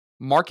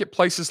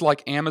marketplaces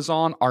like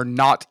Amazon are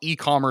not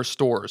e-commerce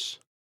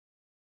stores.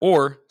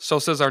 Or, so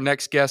says our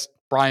next guest,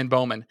 Brian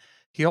Bowman.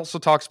 He also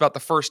talks about the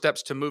first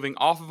steps to moving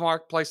off of a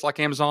marketplace like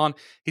Amazon.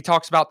 He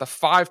talks about the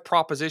 5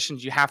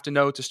 propositions you have to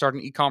know to start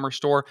an e-commerce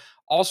store.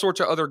 All sorts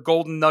of other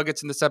golden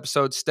nuggets in this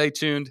episode. Stay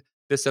tuned.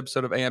 This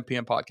episode of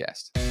AM/PM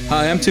Podcast.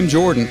 Hi, I'm Tim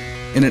Jordan,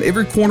 and in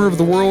every corner of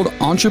the world,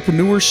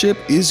 entrepreneurship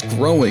is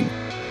growing.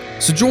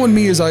 So join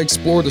me as I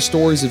explore the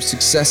stories of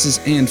successes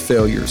and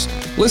failures.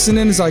 Listen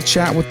in as I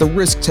chat with the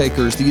risk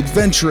takers, the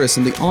adventurous,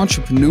 and the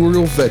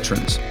entrepreneurial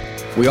veterans.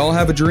 We all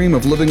have a dream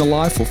of living a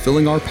life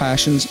fulfilling our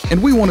passions,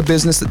 and we want a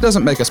business that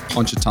doesn't make us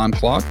punch a time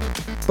clock,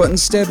 but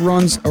instead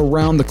runs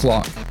around the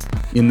clock,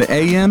 in the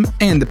AM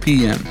and the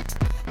PM.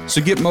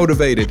 So get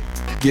motivated,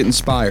 get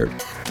inspired.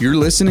 You're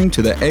listening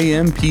to the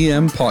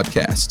AM/PM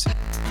Podcast.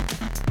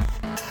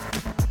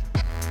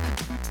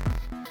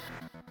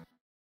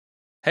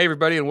 Hey,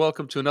 everybody, and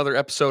welcome to another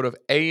episode of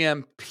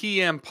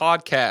AM/PM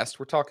Podcast.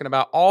 We're talking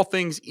about all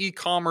things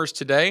e-commerce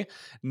today,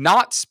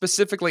 not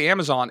specifically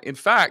Amazon. In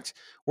fact,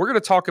 we're going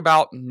to talk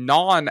about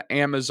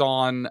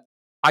non-Amazon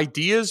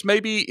ideas,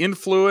 maybe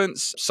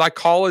influence,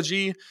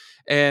 psychology.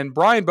 And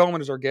Brian Bowman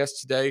is our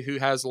guest today, who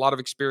has a lot of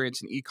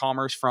experience in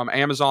e-commerce from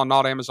Amazon,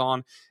 not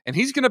Amazon. And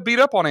he's going to beat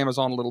up on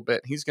Amazon a little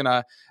bit. He's going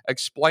to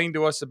explain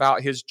to us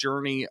about his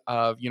journey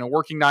of,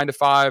 working 9 to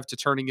 5 to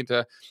turning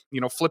into,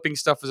 flipping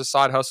stuff as a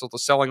side hustle to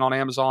selling on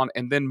Amazon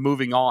and then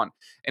moving on.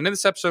 And in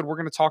this episode, we're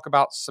going to talk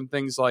about some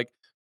things like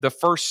the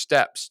first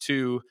steps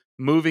to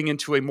moving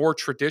into a more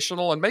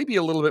traditional and maybe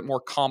a little bit more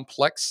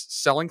complex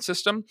selling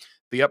system,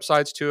 the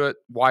upsides to it,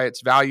 why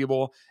it's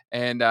valuable,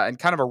 and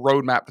kind of a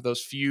roadmap to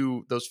those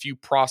few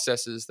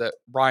processes that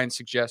Brian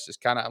suggests is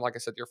kind of, like I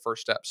said, your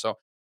first step. So,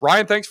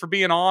 Brian, thanks for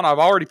being on. I've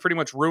already pretty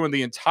much ruined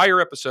the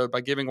entire episode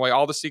by giving away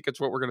all the secrets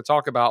what we're going to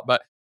talk about.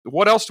 But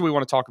what else do we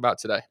want to talk about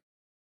today?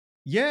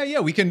 Yeah,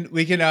 we can.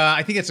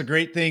 I think it's a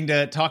great thing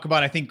to talk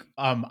about. I think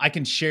I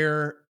can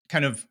share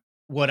kind of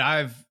what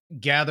I've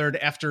gathered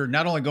after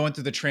not only going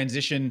through the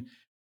transition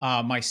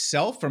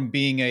myself from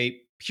being a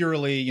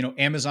purely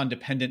Amazon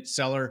dependent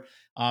seller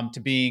to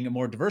being a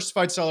more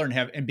diversified seller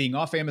and being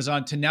off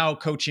Amazon to now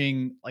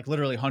coaching like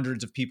literally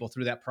hundreds of people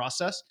through that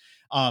process.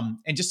 And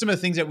just some of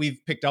the things that we've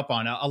picked up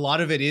on. A lot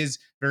of it is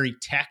very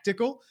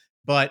tactical,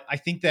 but I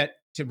think that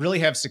to really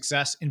have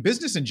success in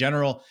business in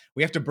general,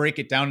 we have to break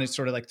it down into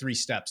sort of like 3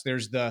 steps.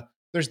 There's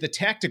the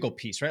tactical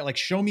piece, right? Like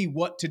show me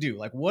what to do.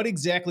 Like what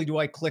exactly do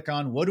I click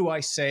on? What do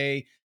I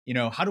say?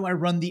 How do I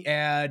run the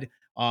ad?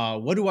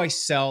 What do I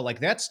sell?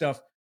 Like that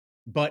stuff.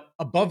 But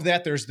above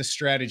that, there's the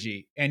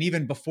strategy. And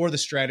even before the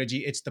strategy,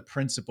 it's the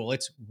principle.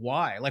 It's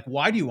why. Like,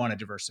 why do you want to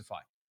diversify?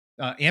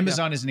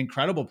 Amazon is an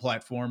incredible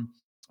platform.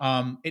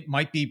 It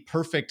might be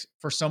perfect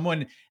for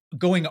someone.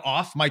 Going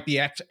off might be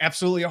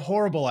absolutely a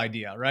horrible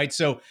idea, right?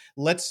 So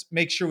let's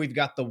make sure we've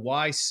got the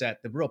why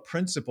set, the real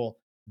principle.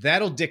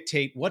 That'll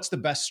dictate what's the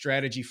best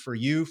strategy for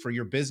you, for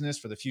your business,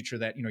 for the future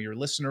that your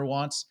listener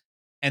wants.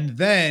 And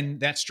then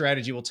that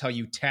strategy will tell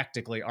you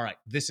tactically, all right,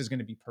 this is going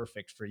to be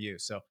perfect for you.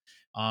 So,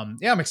 I'm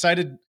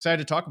excited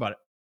to talk about it.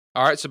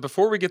 All right. So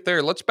before we get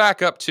there, let's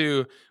back up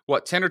to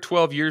 10 or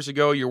 12 years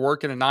ago, you're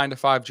working a 9 to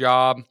 5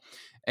 job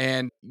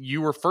and you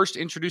were first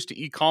introduced to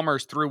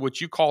e-commerce through what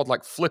you called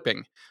like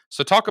flipping.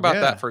 So talk about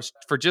that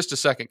for just a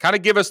second. Kind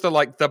of give us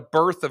the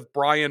birth of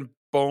Brian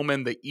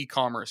Bowman, the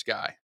e-commerce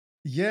guy.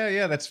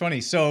 Yeah. That's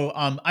funny. So,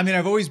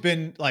 I've always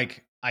been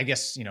like, I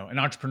guess, an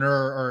entrepreneur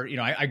or,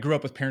 I grew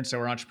up with parents that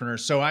were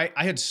entrepreneurs. So I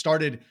had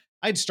started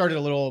a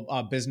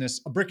little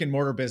business, a brick and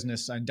mortar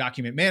business in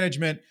document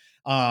management.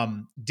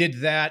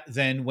 Did that,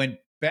 then went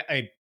back.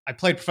 I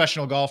played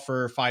professional golf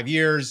for 5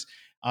 years,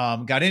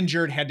 got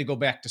injured, had to go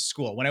back to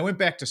school. When I went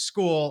back to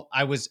school,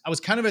 I was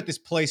kind of at this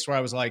place where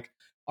I was like,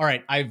 all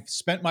right, I've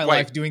spent my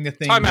life doing the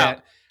thing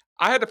out.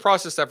 I had to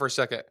process that for a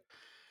second.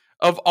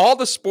 Of all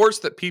the sports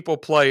that people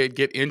play and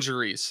get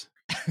injuries,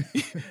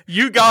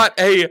 you got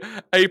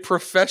a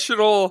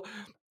professional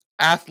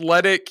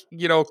athletic,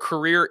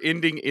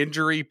 career-ending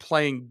injury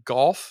playing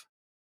golf.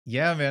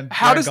 Yeah, man.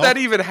 How does that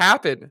even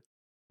happen?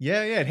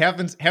 Yeah, it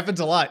happens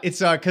a lot. It's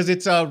because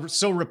it's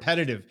so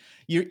repetitive.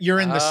 You're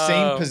in the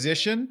same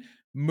position,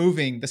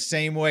 moving the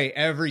same way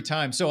every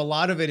time. So a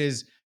lot of it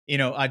is,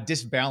 a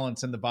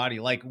disbalance in the body.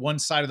 Like one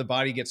side of the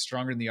body gets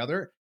stronger than the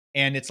other,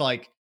 and it's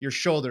like your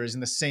shoulder is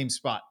in the same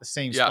spot, the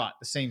same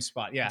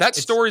spot. Yeah. That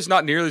story's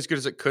not nearly as good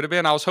as it could have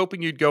been. I was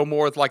hoping you'd go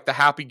more with like the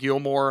Happy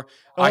Gilmore.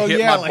 I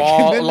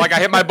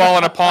hit my ball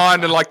in a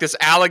pond and like this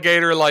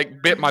alligator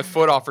like bit my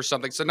foot off or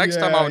something. So next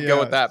time I would go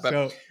with that. But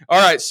all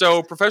right.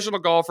 So professional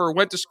golfer,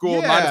 went to school,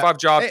 9 to 5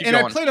 job. And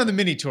I played on the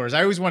mini tours.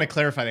 I always want to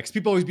clarify that because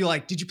people always be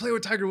like, did you play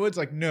with Tiger Woods?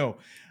 Like, no.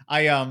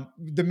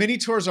 The mini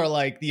tours are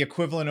like the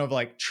equivalent of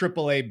like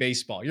AAA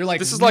baseball. You're like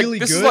this is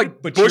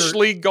like but Bush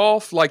League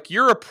golf. Like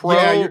you're a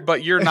pro,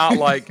 but you're not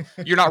like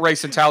you're not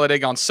racing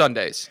Talladega on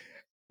Sundays.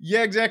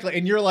 Yeah, exactly.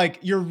 And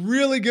you're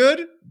really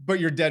good, but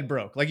you're dead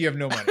broke. Like you have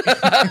no money.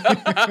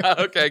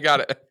 Okay,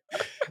 got it.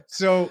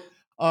 So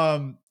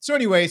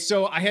anyway,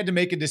 I had to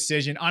make a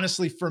decision.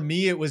 Honestly, for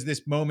me, it was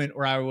this moment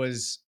where I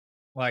was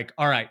Like,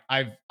 all right,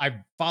 I've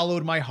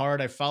followed my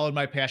heart, I've followed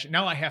my passion.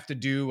 Now I have to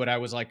do what I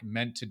was like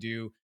meant to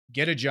do,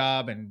 get a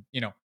job, and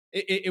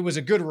it was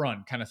a good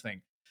run kind of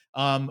thing.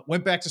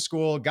 Went back to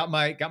school, got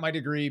my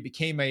degree,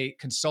 became a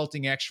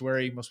consulting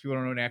actuary. Most people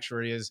don't know what an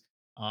actuary is.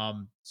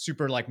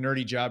 Super like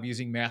nerdy job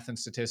using math and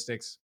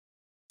statistics,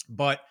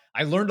 but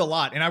I learned a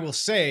lot. And I will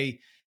say,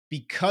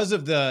 because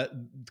of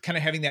the kind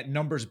of having that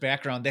numbers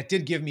background, that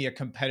did give me a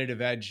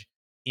competitive edge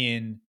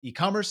in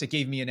e-commerce. It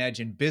gave me an edge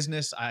in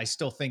business. I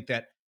still think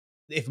that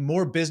if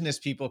more business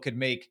people could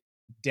make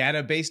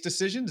data-based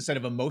decisions instead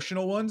of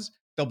emotional ones,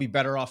 they'll be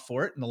better off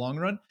for it in the long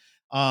run.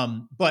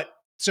 But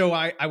so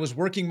I was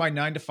working my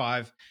 9 to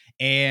 5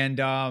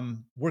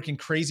 and working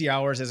crazy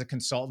hours as a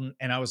consultant.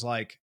 And I was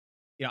like,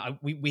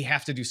 we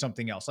have to do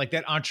something else. Like,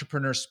 that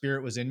entrepreneur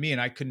spirit was in me, and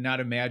I could not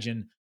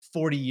imagine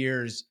 40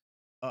 years,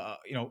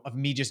 of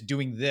me just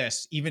doing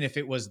this, even if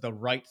it was the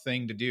right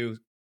thing to do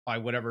by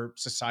whatever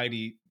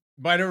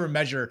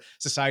measure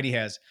society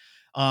has.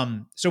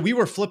 So we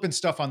were flipping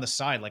stuff on the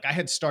side. Like, I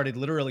had started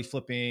literally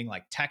flipping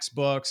like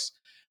textbooks.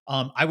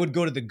 I would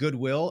go to the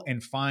Goodwill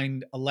and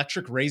find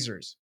electric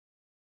razors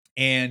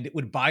and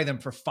would buy them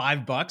for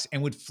 $5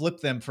 and would flip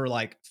them for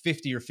like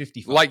 50 or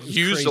 55. Like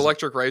used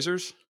electric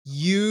razors?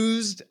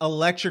 Used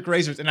electric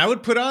razors. And I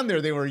would put on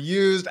there, they were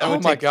used. I Oh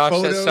would my take gosh,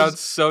 photos. that sounds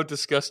so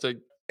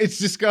disgusting. It's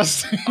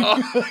disgusting.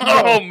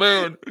 Oh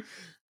man.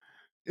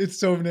 It's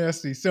so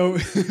nasty. So,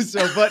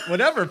 but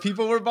whatever,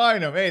 people were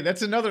buying them. Hey,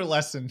 that's another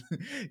lesson.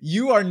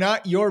 You are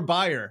not your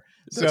buyer.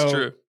 That's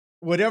true.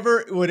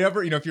 Whatever,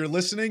 if you're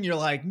listening, you're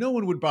like, no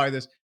one would buy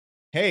this.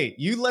 Hey,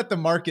 you let the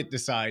market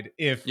decide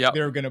if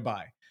they're going to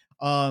buy.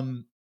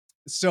 And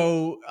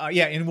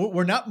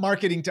we're not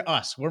marketing to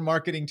us. We're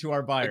marketing to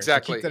our buyers.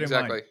 Exactly. So keep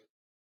that in mind.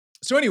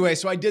 So anyway,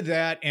 so I did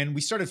that, and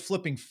we started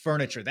flipping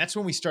furniture. That's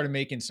when we started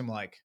making some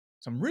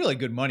really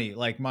good money.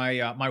 Like,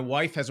 my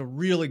wife has a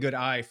really good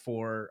eye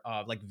for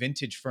like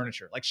vintage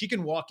furniture. Like, she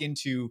can walk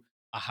into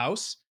a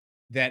house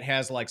that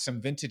has like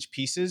some vintage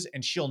pieces,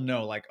 and she'll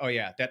know like, oh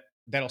yeah,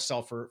 that'll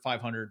sell for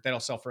 500,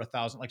 that'll sell for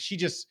 1,000. Like, she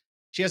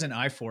has an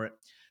eye for it.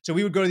 So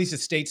we would go to these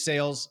estate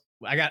sales.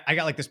 I got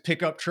like this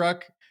pickup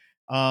truck,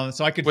 so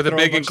I could with a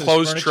big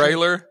enclosed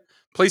trailer.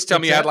 Please tell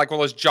me you had like one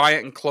of those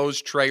giant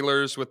enclosed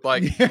trailers with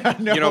like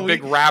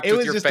big wraps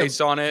with your face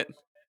on it.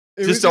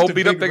 Just old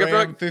beat up pickup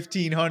truck,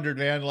 1,500,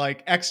 man,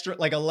 like extra,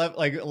 like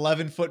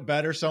 11-foot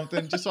bed or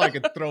something, just so I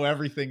could throw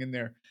everything in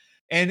there.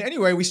 And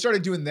anyway, we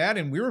started doing that,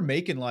 and we were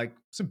making like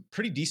some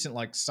pretty decent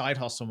like side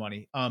hustle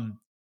money.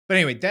 But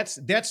anyway, that's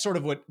sort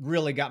of what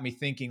really got me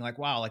thinking, like,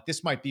 wow, like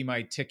this might be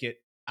my ticket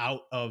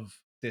out of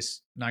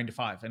this 9 to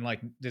 5 and like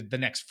the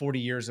next 40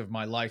 years of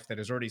my life that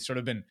has already sort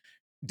of been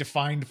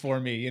defined for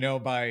me,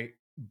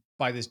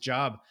 by this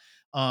job.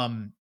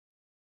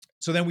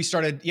 So then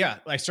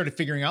I started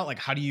figuring out like,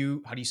 how do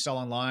you sell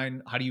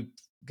online? How do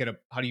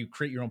you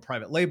create your own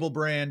private label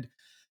brand?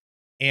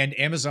 And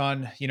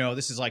Amazon,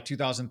 this is like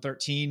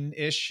 2013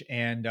 ish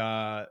and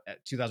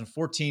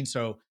 2014.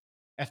 So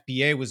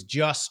FBA was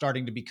just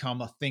starting to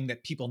become a thing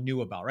that people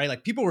knew about, right?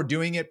 Like, people were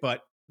doing it,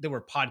 but there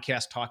were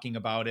podcasts talking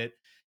about it.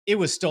 It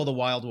was still the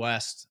Wild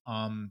West.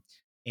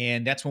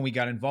 And that's when we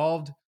got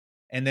involved.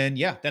 And then,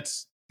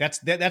 that's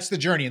the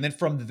journey. And then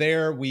from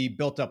there, we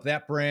built up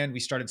that brand. We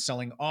started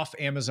selling off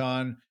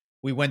Amazon.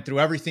 We went through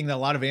everything that a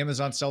lot of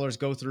Amazon sellers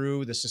go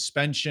through, the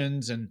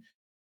suspensions, and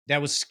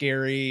that was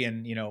scary.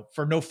 And,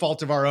 for no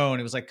fault of our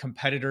own, it was like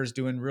competitors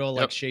doing real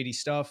like shady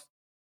stuff.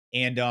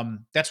 And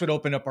that's what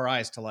opened up our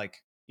eyes to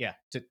like,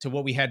 to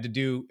what we had to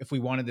do. If we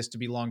wanted this to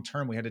be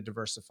long-term, we had to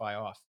diversify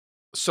off.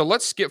 So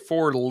let's skip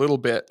forward a little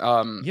bit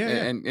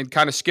and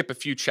kind of skip a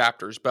few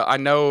chapters. But I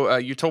know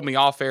you told me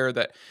off air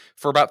that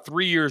for about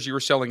 3 years you were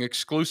selling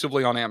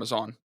exclusively on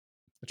Amazon.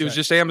 It was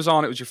just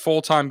Amazon. It was your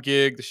full-time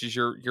gig. This is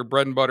your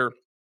bread and butter.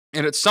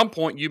 And at some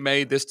point you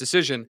made this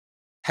decision,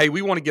 hey,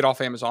 we want to get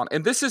off Amazon.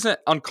 And this isn't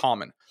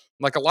uncommon.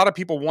 Like, a lot of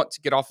people want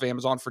to get off of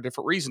Amazon for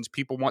different reasons.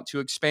 People want to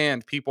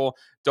expand. People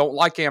don't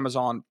like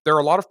Amazon. There are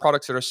a lot of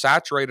products that are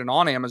saturated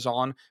on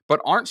Amazon,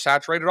 but aren't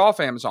saturated off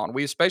Amazon.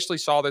 We especially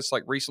saw this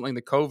like recently in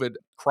the COVID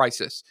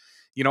crisis.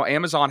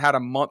 Amazon had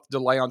a month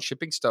delay on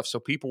shipping stuff. So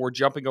people were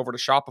jumping over to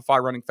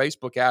Shopify, running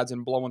Facebook ads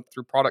and blowing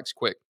through products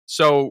quick.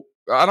 So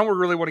I don't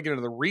really want to get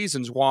into the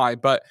reasons why,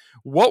 but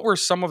what were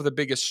some of the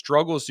biggest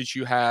struggles that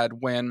you had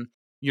when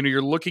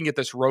you're looking at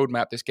this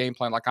roadmap, this game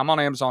plan, like, I'm on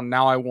Amazon,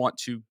 now I want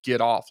to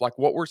get off. Like,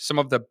 what were some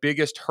of the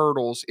biggest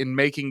hurdles in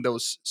making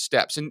those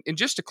steps? And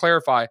just to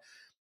clarify,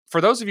 for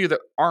those of you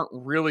that aren't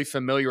really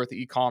familiar with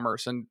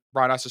e-commerce, and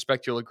Brian, I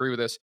suspect you'll agree with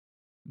this,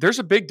 there's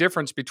a big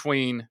difference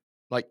between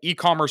like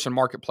e-commerce and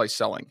marketplace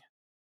selling.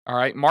 All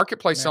right.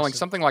 Marketplace selling,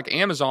 something like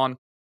Amazon,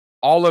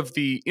 all of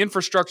the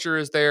infrastructure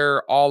is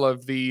there, all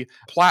of the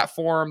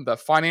platform, the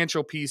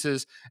financial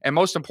pieces, and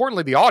most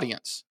importantly, the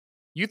audience.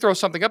 You throw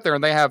something up there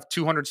and they have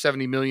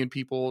 270 million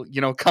people,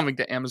 coming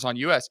to Amazon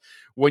US.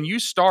 When you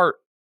start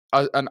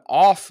an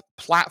off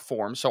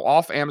platform, so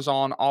off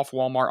Amazon, off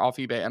Walmart, off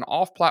eBay, an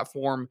off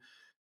platform,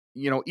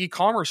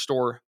 e-commerce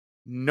store,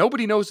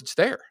 nobody knows it's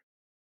there.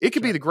 It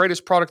could be the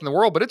greatest product in the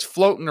world, but it's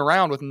floating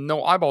around with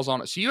no eyeballs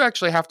on it. So you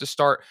actually have to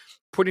start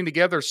putting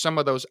together some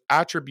of those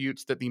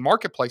attributes that the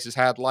marketplaces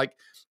had, like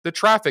the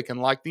traffic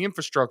and like the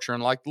infrastructure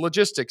and like the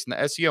logistics and the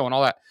SEO and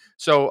all that.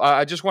 So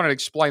I just wanted to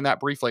explain that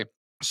briefly.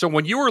 So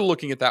when you were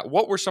looking at that,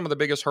 what were some of the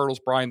biggest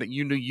hurdles, Brian, that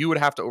you knew you would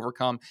have to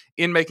overcome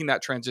in making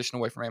that transition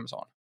away from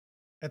Amazon?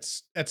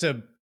 That's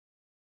a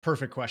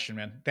perfect question,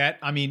 man.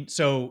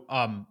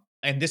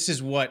 And this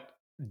is what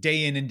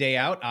day in and day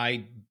out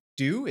I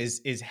do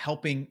is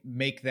helping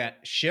make that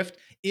shift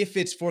if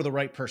it's for the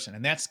right person.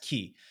 And that's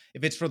key.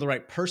 If it's for the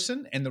right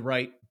person and the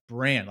right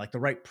brand, like the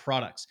right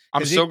products.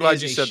 I'm so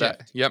glad you said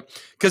that. Yep.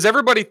 Because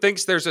everybody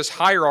thinks there's this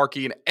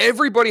hierarchy and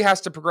everybody has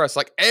to progress.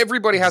 Like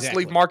everybody has to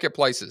leave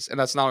marketplaces. And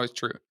that's not always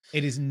true.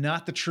 It is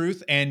not the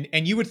truth. And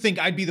you would think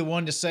I'd be the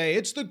one to say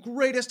it's the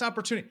greatest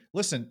opportunity.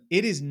 Listen,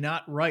 it is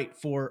not right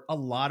for a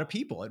lot of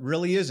people. It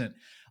really isn't.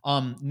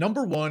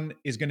 Number one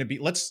is going to be,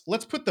 let's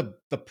put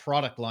the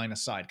product line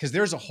aside, because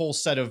there's a whole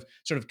set of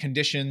sort of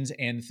conditions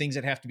and things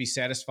that have to be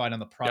satisfied on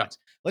the product.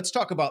 Yeah. Let's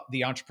talk about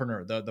the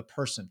entrepreneur, the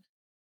person.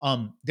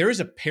 There is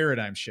a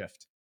paradigm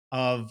shift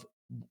of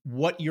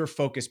what your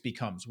focus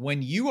becomes.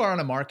 When you are on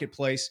a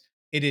marketplace,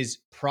 it is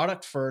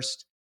product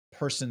first,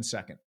 person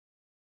second.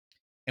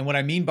 And what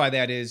I mean by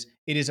that is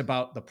it is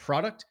about the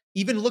product.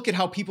 Even look at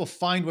how people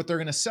find what they're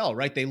going to sell,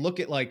 right? They look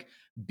at like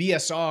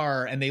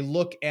BSR and they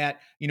look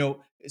at,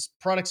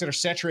 products that are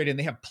saturated and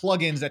they have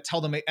plugins that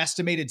tell them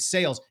estimated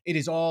sales. It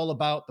is all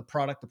about the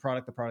product,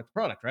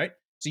 right?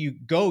 So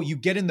you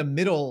get in the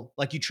middle,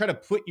 like you try to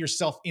put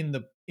yourself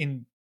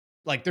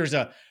like there's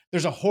a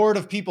horde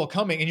of people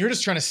coming and you're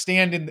just trying to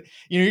stand in,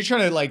 you're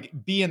trying to like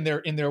be in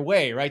their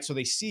way, right? So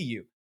they see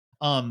you.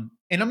 And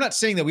I'm not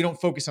saying that we don't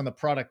focus on the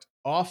product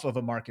off of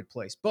a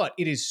marketplace, but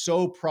it is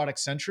so product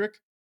centric.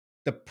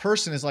 The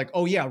person is like,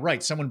 oh yeah,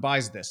 right. Someone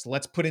buys this.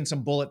 Let's put in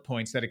some bullet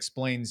points that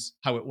explains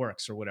how it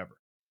works or whatever.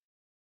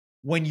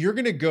 When you're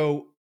going to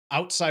go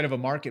outside of a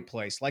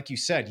marketplace, like you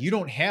said, you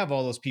don't have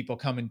all those people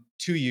coming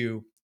to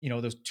you,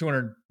 those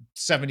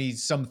 270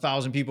 some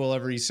thousand people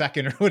every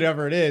second or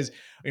whatever it is,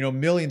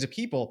 millions of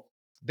people.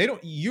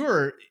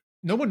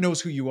 No one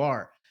knows who you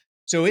are.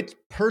 So it's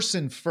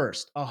person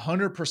first,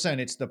 100%.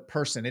 It's the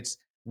person. It's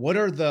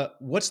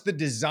what's the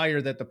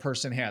desire that the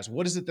person has?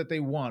 What is it that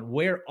they want?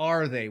 Where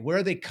are they? Where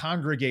are they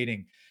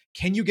congregating?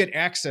 Can you get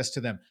access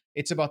to them?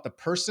 It's about the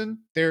person,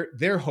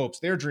 their hopes,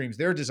 their dreams,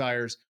 their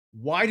desires.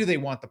 Why do they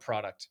want the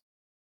product?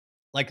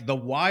 Like the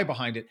why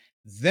behind it.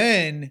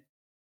 Then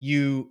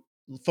you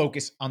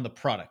focus on the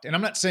product. And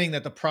I'm not saying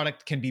that the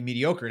product can be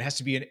mediocre. It has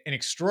to be an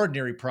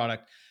extraordinary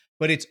product,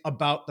 but it's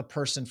about the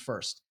person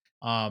first.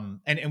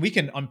 And we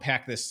can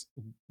unpack this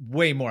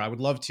way more. I would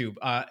love to,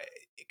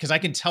 because I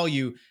can tell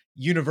you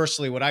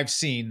universally what I've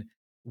seen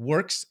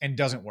works and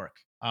doesn't work.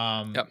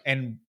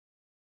 And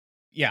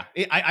yeah,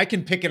 I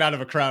can pick it out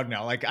of a crowd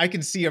now. Like I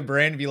can see a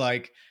brand and be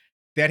like,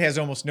 that has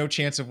almost no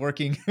chance of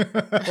working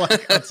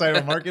like outside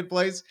of a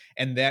marketplace,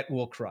 and that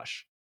will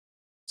crush.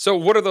 So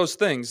what are those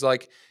things?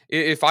 Like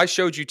if I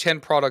showed you 10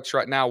 products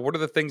right now, what are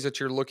the things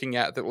that you're looking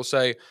at that will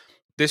say,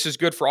 this is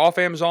good for off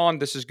Amazon,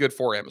 this is good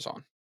for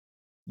Amazon?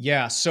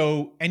 Yeah.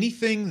 So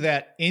anything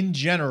that in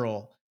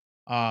general,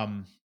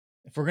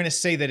 if we're going to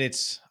say that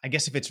if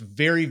it's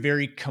very,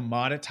 very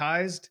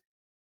commoditized,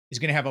 is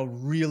going to have a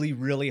really,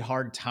 really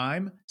hard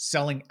time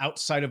selling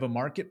outside of a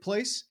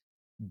marketplace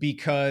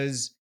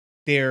because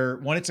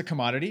it's a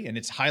commodity and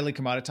it's highly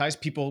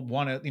commoditized. People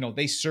want to,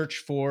 they search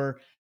for,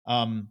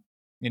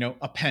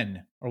 a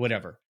pen or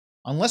whatever.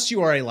 Unless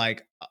you are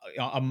a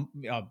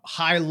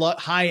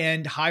high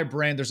end, high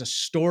brand, there's a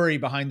story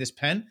behind this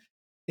pen.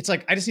 It's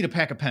like, I just need a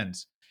pack of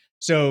pens.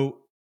 So,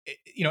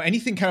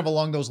 anything kind of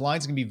along those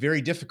lines can be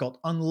very difficult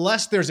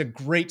unless there's a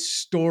great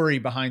story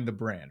behind the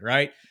brand,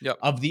 right? Yep.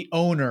 Of the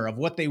owner, of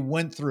what they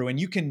went through. And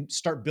you can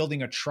start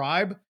building a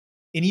tribe.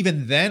 And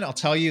even then, I'll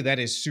tell you, that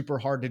is super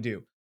hard to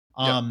do.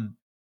 Yep.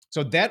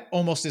 So that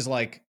almost is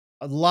like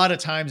a lot of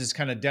times it's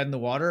kind of dead in the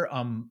water.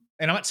 And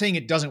I'm not saying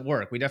it doesn't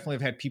work. We definitely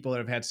have had people that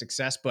have had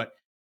success, but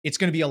it's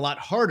going to be a lot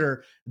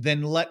harder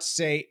than, let's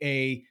say,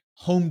 a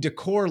home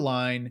decor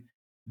line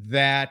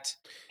that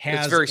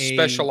has it's very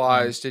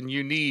specialized and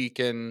unique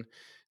and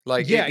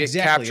like it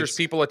captures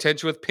people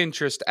attention with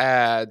Pinterest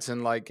ads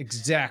and like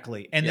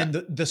exactly. And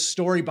then the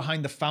story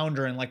behind the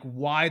founder and like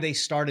why they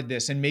started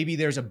this, and maybe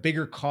there's a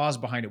bigger cause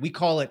behind it. We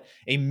call it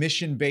a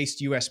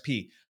mission-based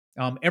USP.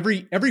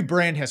 Every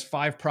brand has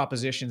 5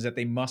 propositions that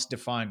they must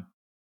define,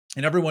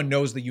 and everyone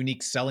knows the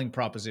unique selling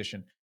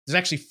proposition. There's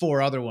actually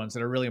 4 other ones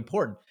that are really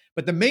important,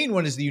 but the main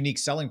one is the unique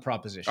selling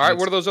proposition. All right,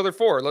 what are those other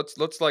 4?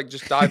 Let's like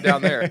just dive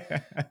down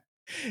there.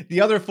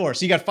 The other 4.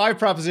 So you got 5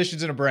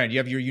 propositions in a brand. You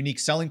have your unique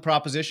selling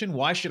proposition.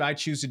 Why should I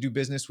choose to do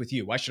business with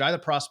you? Why should I, the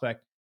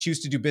prospect, choose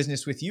to do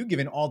business with you,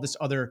 given all the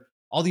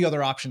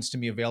other options to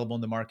me available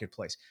in the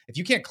marketplace? If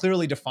you can't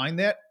clearly define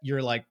that,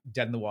 you're like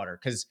dead in the water,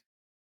 because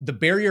the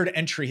barrier to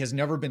entry has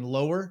never been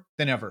lower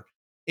than ever.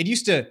 It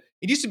used to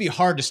be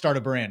hard to start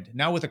a brand.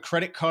 Now with a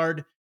credit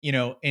card,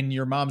 in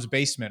your mom's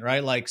basement,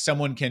 right? Like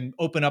someone can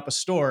open up a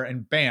store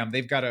and bam,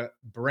 they've got a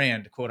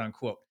brand, quote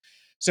unquote.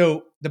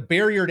 So the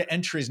barrier to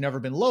entry has never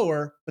been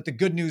lower, but the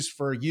good news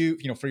for you,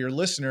 for your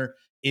listener,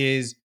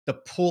 is the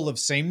pull of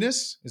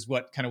sameness is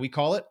what kind of we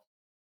call it,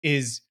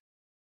 is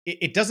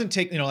it doesn't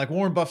take, like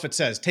Warren Buffett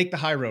says, take the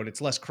high road.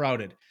 It's less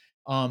crowded.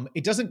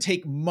 It doesn't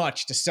take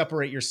much to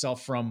separate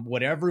yourself from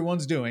what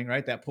everyone's doing,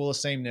 right? That pool of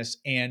sameness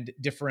and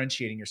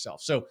differentiating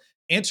yourself. So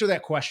answer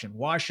that question.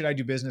 Why should I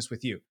do business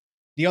with you?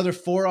 The other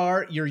four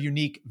are your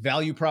unique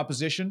value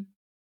proposition.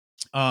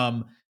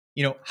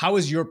 How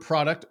is your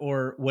product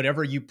or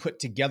whatever you put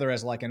together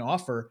as like an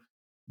offer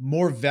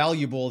more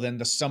valuable than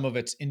the sum of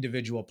its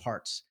individual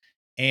parts?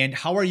 And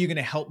how are you going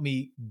to help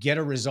me get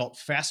a result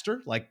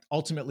faster? Like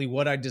ultimately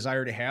what I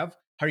desire to have.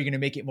 How are you going to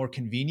make it more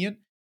convenient?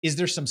 Is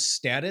there some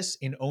status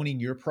in owning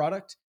your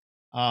product?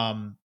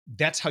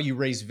 That's how you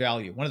raise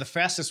value. One of the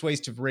fastest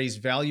ways to raise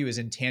value is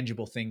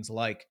intangible things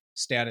like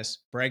status,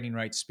 bragging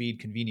rights, speed,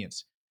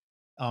 convenience,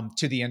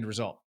 to the end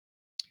result.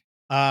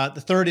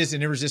 The third is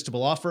an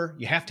irresistible offer.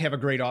 You have to have a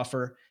great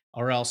offer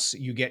or else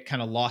you get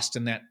kind of lost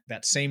in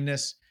that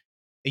sameness.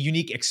 A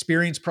unique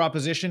experience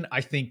proposition.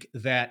 I think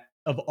that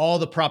of all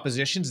the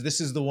propositions,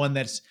 this is the one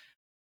that's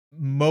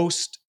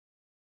most,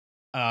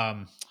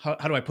 how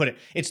do I put it?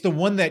 It's the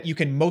one that you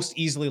can most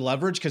easily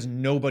leverage because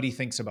nobody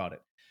thinks about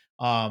it.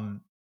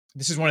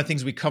 This is one of the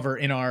things we cover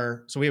in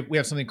so we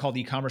have something called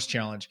the e-commerce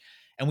challenge,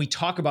 and we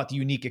talk about the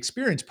unique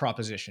experience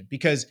proposition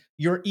because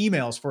your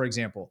emails, for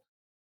example,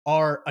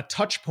 are a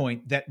touch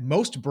point that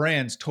most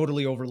brands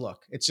totally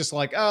overlook. It's just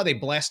like, oh, they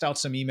blast out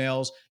some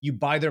emails, you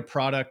buy their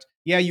product.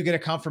 Yeah, you get a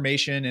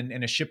confirmation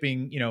and a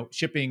shipping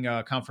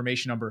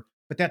confirmation number,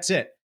 but that's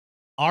it.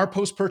 Our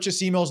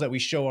post-purchase emails that we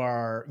show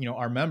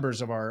our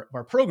members of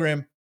our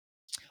program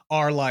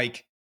are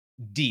like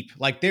deep.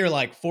 Like they're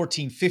like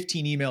 14,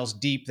 15 emails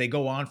deep. They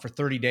go on for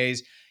 30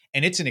 days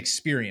and it's an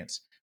experience.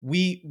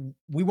 We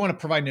want to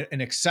provide an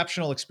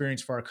exceptional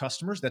experience for our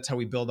customers. That's how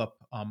we build up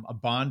a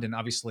bond and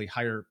obviously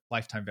higher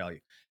lifetime value.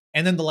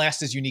 And then the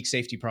last is unique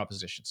safety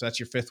proposition. So that's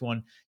your fifth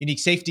one. Unique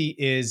safety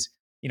is,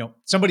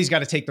 somebody's got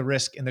to take the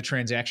risk in the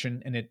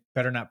transaction and it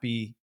better not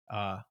be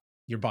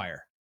your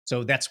buyer.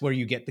 So that's where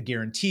you get the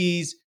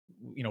guarantees,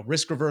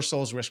 risk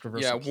reversals, risk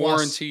reversal plus,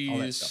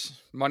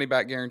 warranties, money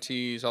back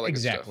guarantees, all that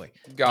exactly.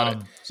 good stuff. Got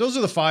it. So those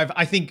are the five.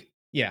 I think.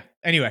 Yeah.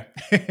 Anyway.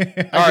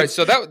 All right.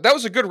 So that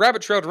was a good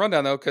rabbit trail to run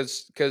down though,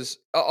 because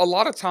a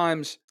lot of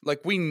times,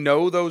 like we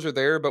know those are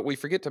there, but we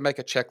forget to make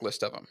a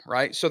checklist of them,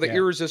 right? So the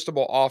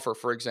irresistible offer,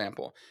 for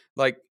example,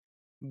 like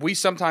we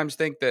sometimes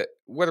think that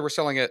whether we're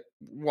selling it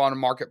on a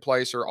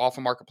marketplace or off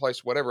a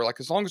marketplace, whatever, like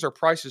as long as our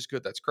price is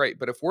good, that's great.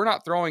 But if we're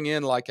not throwing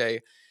in like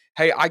hey,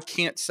 I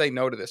can't say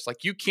no to this,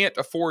 like you can't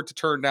afford to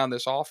turn down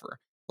this offer,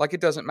 like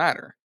it doesn't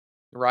matter.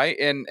 Right.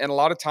 And a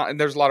lot of time, and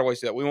there's a lot of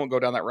ways to do that. We won't go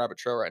down that rabbit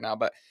trail right now,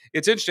 but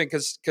it's interesting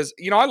because,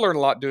 I learn a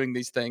lot doing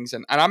these things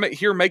and I'm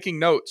here making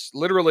notes.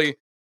 Literally,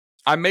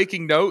 I'm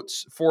making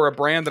notes for a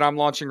brand that I'm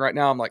launching right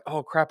now. I'm like,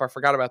 oh crap, I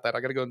forgot about that. I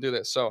got to go and do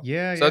this. So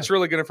that's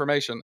really good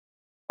information.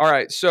 All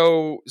right.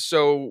 So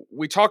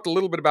we talked a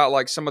little bit about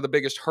like some of the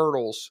biggest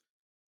hurdles,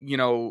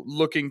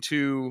 looking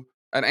to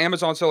an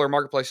Amazon seller,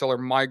 marketplace seller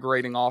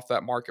migrating off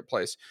that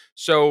marketplace.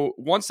 So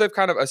once they've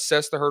kind of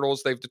assessed the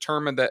hurdles, they've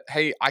determined that,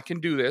 hey, I can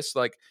do this.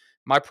 Like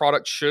my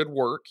product should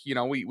work.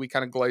 We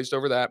kind of glazed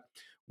over that.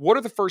 What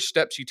are the first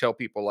steps you tell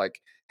people? Like,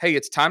 hey,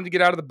 it's time to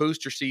get out of the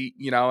booster seat,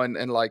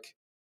 and like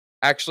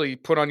actually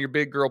put on your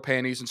big girl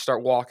panties and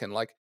start walking.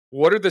 Like,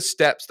 what are the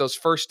steps, those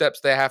first steps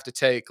they have to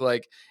take,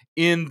 like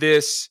in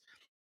this,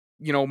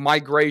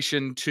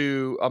 migration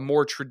to a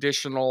more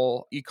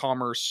traditional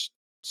e-commerce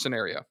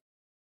scenario?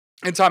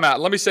 And time out.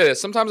 Let me say this.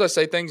 Sometimes I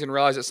say things and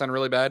realize it sound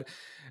really bad.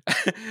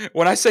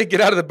 When I say get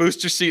out of the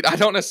booster seat, I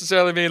don't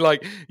necessarily mean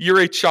like you're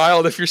a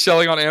child if you're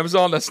selling on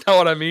Amazon. That's not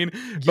what I mean.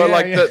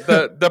 But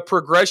the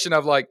progression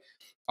of like,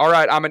 all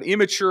right, I'm an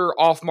immature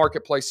off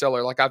marketplace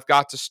seller. Like I've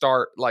got to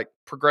start like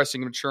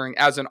progressing and maturing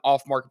as an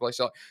off marketplace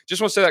seller.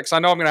 Just want to say that because I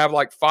know I'm going to have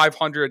like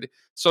 500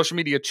 social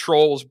media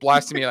trolls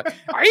blasting me. Like,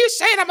 are you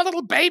saying I'm a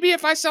little baby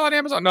if I sell on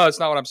Amazon? No, that's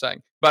not what I'm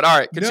saying. But all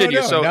right, continue.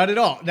 No, so not at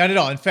all. Not at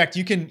all. In fact,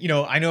 you can,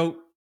 I know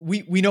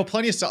we know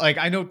plenty of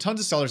I know tons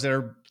of sellers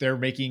that they're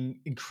making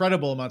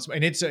incredible amounts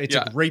and it's a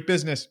great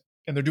business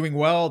and they're doing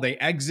well. They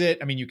exit.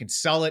 I mean, you can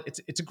sell it.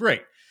 It's a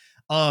great.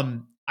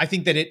 I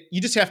think that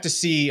you just have to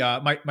see,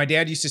 my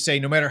dad used to say,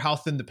 no matter how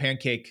thin the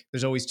pancake,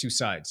 there's always two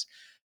sides.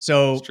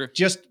 So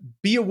just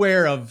be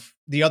aware of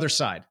the other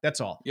side.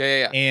 That's all.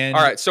 Yeah. And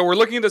all right. So we're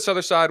looking at this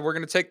other side. We're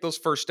going to take those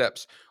first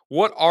steps.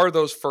 What are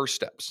those first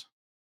steps?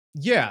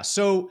 Yeah.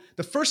 So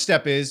the first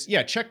step is,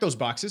 check those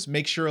boxes,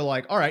 make sure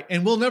like, all right.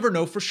 And we'll never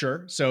know for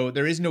sure. So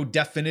there is no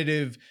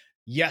definitive,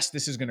 yes,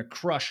 this is going to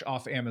crush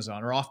off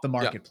Amazon or off the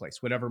marketplace,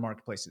 whatever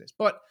marketplace it is.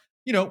 But,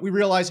 we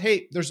realize,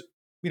 hey, there's,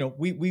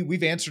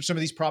 we've answered some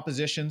of these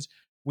propositions.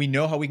 We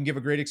know how we can give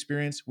a great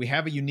experience. We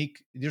have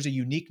there's a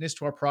uniqueness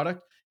to our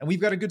product and we've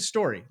got a good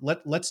story.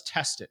 Let's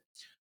test it.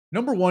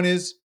 Number one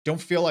is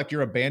don't feel like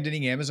you're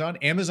abandoning Amazon.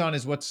 Amazon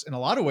is what's in a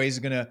lot of ways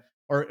going to,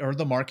 or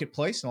the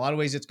marketplace, in a lot of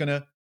ways, it's going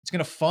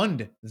to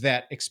fund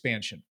that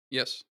expansion.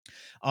 Yes.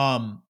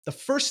 The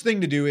first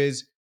thing to do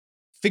is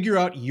figure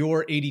out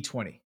your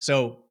 80-20.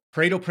 So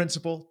Pareto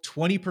principle,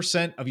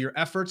 20% of your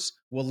efforts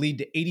will lead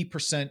to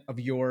 80% of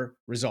your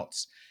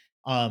results.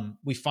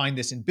 We find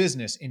this in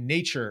business, in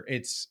nature,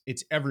 it's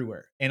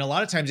everywhere. And a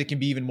lot of times it can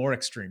be even more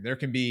extreme. There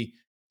can be,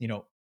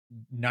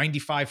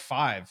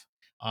 95-5.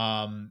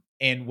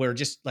 And where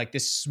just like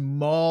this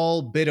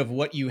small bit of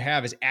what you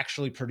have is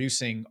actually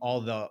producing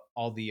all the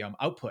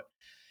output.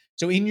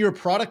 So in your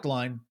product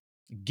line,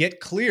 get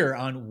clear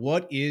on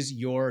what is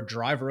your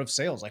driver of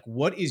sales, like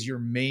what is your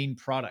main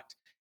product.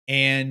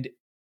 And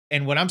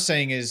what I'm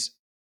saying is,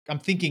 I'm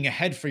thinking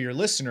ahead for your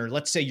listener.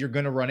 Let's say you're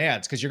going to run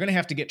ads because you're going to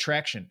have to get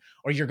traction,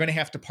 or you're going to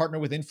have to partner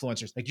with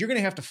influencers. Like, you're going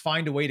to have to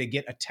find a way to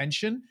get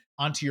attention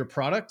onto your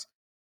product.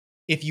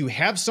 If you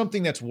have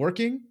something that's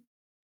working,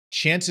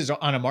 chances are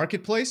on a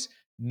marketplace,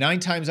 9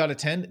 times out of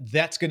 10,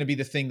 that's going to be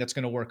the thing that's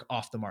going to work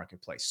off the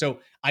marketplace. So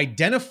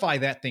identify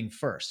that thing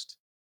first.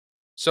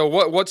 So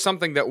what's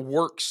something that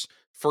works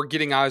for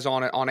getting eyes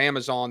on it on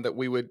Amazon that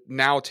we would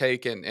now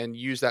take and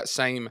use that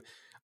same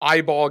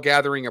eyeball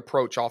gathering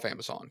approach off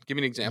Amazon? Give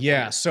me an example.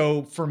 Yeah.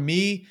 So for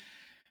me,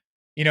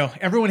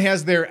 everyone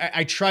has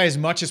I try as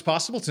much as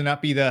possible to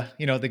not be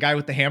the guy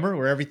with the hammer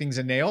where everything's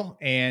a nail.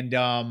 And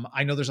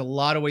I know there's a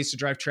lot of ways to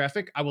drive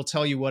traffic. I will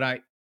tell you what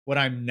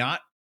I'm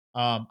not.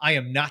 I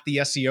am not the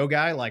SEO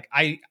guy. Like,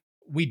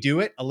 we do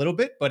it a little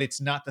bit, but it's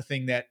not the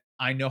thing that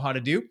I know how to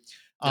do.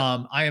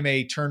 I am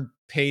a turn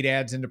paid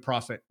ads into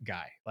profit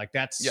guy. Like,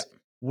 that's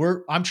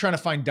I'm trying to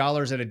find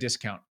dollars at a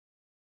discount.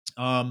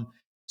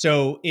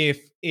 So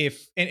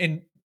if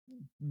and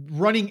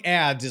running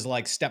ads is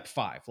like step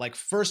 5. Like,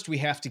 first we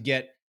have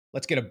to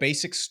let's get a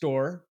basic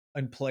store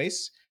in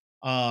place.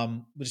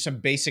 With some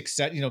basic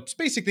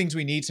basic things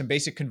we need, some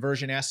basic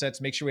conversion assets,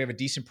 make sure we have a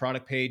decent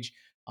product page.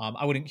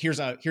 Here's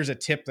a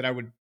tip that I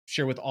would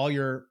share with all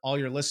your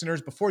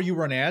listeners. Before you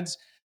run ads,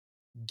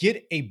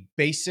 get a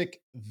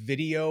basic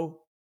video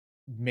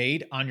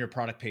made on your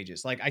product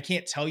pages. Like, I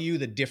can't tell you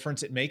the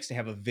difference it makes to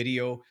have a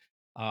video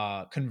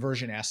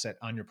conversion asset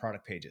on your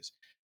product pages.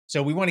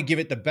 So we want to give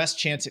it the best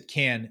chance it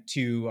can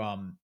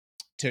to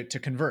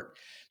convert.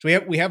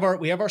 So we have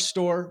our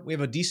store. We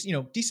have a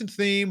decent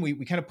theme.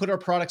 We kind of put our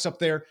products up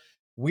there.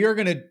 We are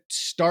going to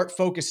start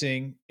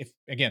focusing. If,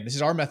 again, this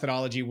is our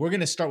methodology, we're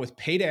going to start with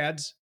paid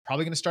ads.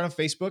 Probably going to start on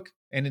Facebook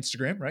and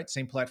Instagram, right?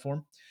 Same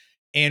platform.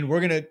 And we're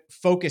going to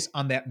focus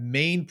on that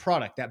main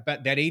product, that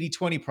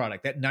 80-20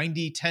 product, that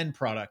 90-10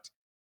 product.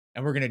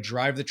 And we're going to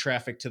drive the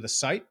traffic to the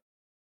site,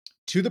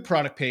 to the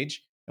product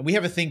page. And we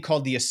have a thing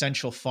called the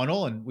essential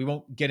funnel, and we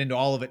won't get into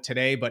all of it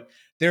today, but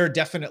there are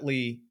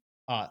definitely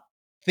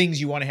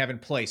things you want to have in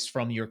place,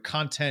 from your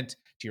content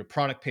to your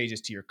product pages,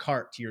 to your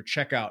cart, to your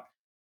checkout,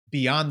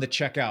 beyond the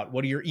checkout.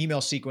 What do your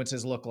email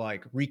sequences look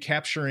like?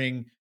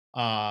 Recapturing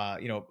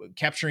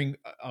capturing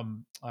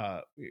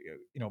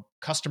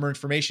customer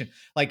information.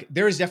 Like,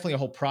 there is definitely a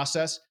whole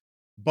process,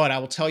 but I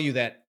will tell you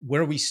that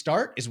where we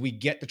start is we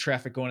get the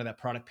traffic going to that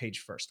product page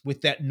first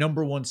with that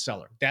number one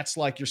seller. That's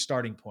like your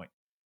starting point.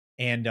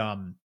 And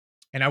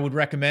I would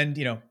recommend,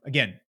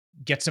 again,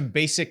 get some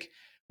basic.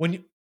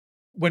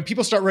 When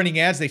people start running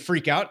ads, they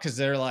freak out because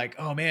they're like,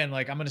 oh man,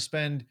 like, I'm going to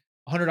spend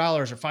 $100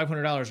 or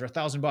 $500 or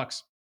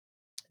 $1,000.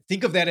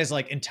 Think of that as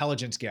like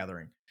intelligence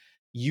gathering.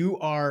 You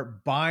are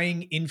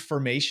buying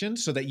information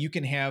so that you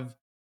can have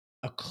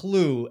a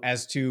clue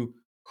as to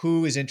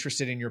who is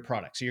interested in your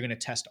product. So you're going to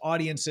test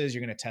audiences,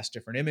 you're going to test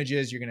different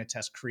images, you're going to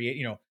test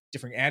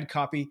different ad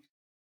copy,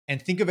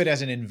 and think of it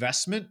as an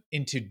investment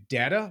into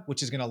data,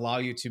 which is going to allow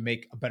you to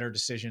make a better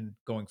decision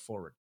going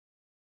forward.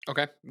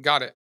 Okay,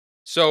 got it.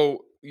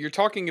 So you're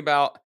talking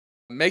about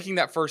making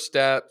that first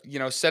step,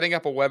 setting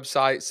up a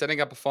website,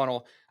 setting up a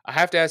funnel. I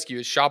have to ask you,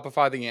 is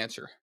Shopify the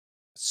answer?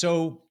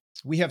 So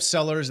we have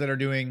sellers that are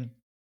doing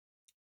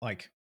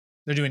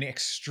they're doing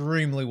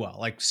extremely well,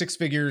 like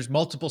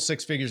multiple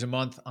 6 figures a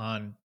month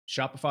on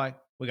Shopify.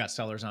 We got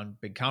sellers on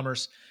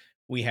BigCommerce.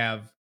 We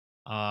have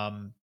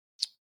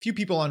few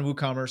people on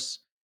WooCommerce.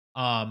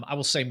 I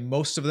will say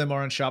most of them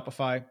are on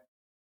Shopify.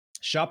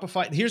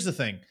 Shopify, here's the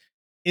thing.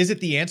 Is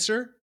it the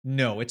answer?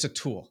 No, it's a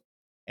tool.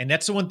 And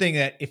that's the one thing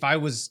that if I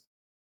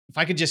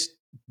could just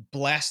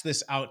blast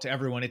this out to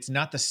everyone, it's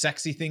not the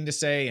sexy thing to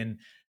say, and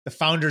the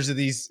founders of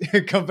these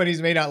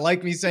companies may not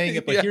like me saying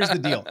it, but Here's the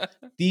deal.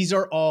 These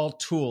are all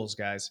tools,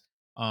 guys,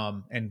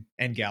 and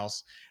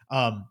gals.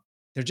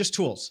 They're just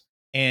tools,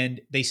 and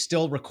they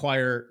still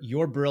require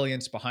your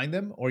brilliance behind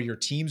them, or your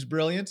team's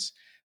brilliance.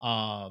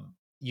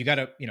 You got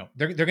to,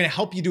 they're going to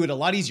help you do it a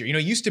lot easier.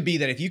 It used to be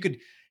that if you could,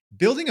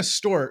 building a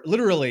store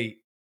literally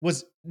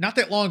was not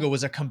that long ago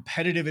was a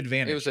competitive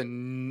advantage.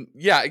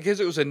 Because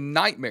it was a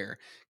nightmare,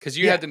 because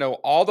you had to know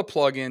all the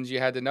plugins, you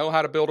had to know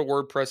how to build a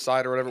WordPress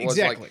site or whatever it was.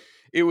 Exactly. Like,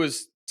 it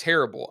was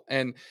terrible.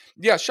 And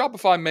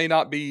Shopify may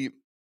not be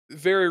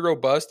very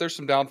robust. There's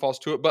some downfalls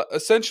to it, but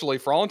essentially,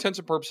 for all intents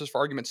and purposes, for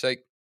argument's sake,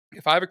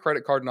 if I have a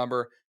credit card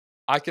number,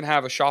 I can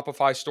have a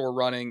Shopify store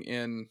running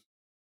in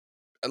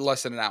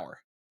less than an hour.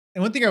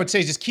 And one thing I would say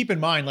is just keep in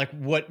mind, like,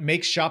 what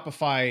makes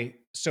Shopify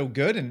so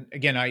good. And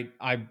again,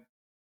 I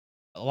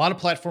A lot of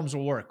platforms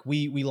will work.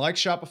 We like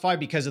Shopify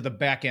because of the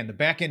back end. The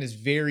back end is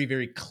very,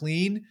 very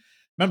clean.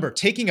 Remember,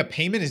 taking a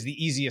payment is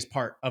the easiest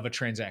part of a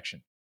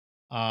transaction.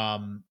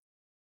 Um,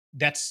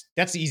 that's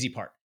the easy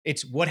part.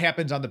 It's what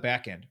happens on the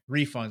back end: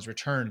 refunds,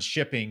 returns,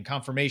 shipping,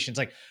 confirmations,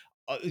 like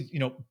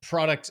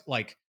product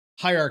like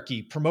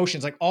hierarchy,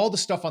 promotions, like all the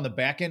stuff on the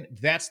back end.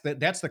 That's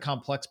the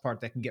complex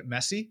part that can get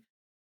messy,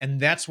 and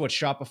that's what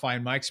Shopify,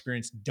 in my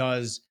experience,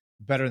 does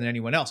better than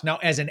anyone else. Now,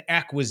 as an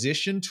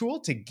acquisition tool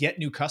to get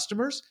new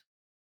customers,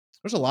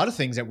 there's a lot of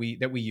things that we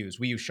use.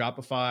 We use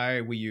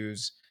Shopify. We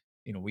use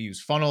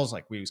funnels,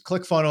 like we use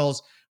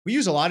ClickFunnels. We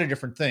use a lot of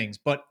different things.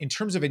 But in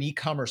terms of an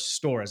e-commerce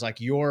store as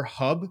like your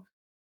hub,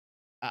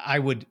 I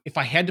would, if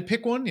I had to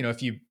pick one,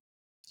 if you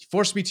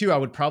forced me to, I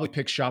would probably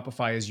pick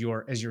Shopify as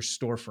your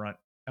storefront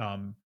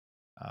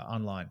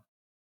online.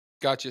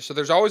 Gotcha. So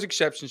there's always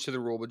exceptions to the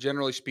rule, but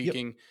generally Yep,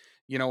 speaking,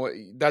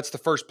 that's the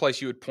first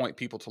place you would point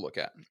people to look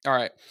at. All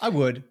right. I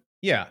would.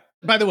 Yeah.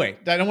 By the way,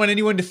 I don't want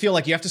anyone to feel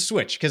like you have to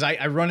switch, because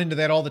I run into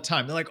that all the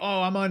time. They're like,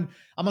 "Oh, I'm on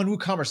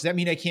WooCommerce. Does that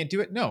mean I can't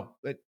do it?" No,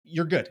 but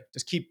you're good.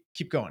 Just keep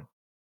going.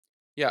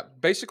 Yeah,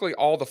 basically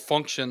all the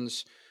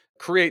functions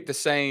create the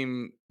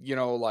same,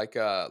 like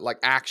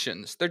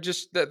actions. They're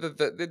just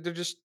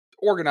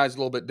organized a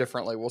little bit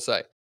differently, we'll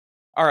say.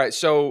 All right,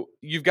 so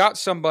you've got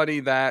somebody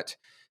that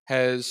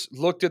has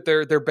looked at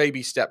their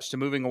baby steps to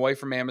moving away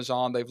from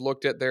Amazon. They've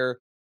looked at their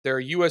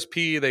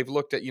USP. They've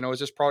looked at, is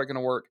this product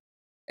going to work?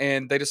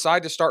 And they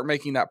decide to start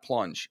making that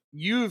plunge.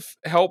 You've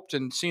helped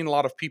and seen a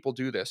lot of people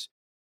do this.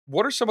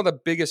 What are some of the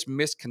biggest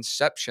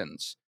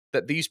misconceptions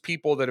that these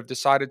people that have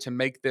decided to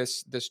make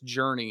this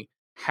journey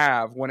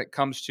have when it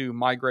comes to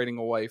migrating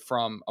away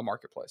from a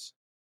marketplace?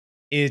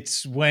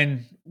 It's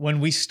when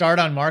we start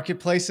on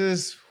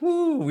marketplaces,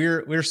 whoo,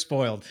 we're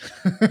spoiled.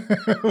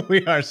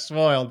 We are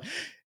spoiled.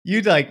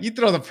 You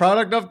throw the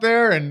product up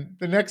there, and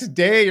the next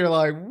day you're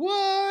like,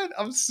 "What?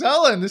 I'm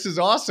selling. This is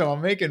awesome.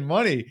 I'm making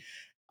money."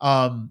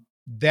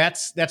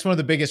 That's one of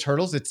the biggest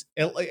hurdles.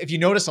 If you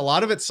notice, a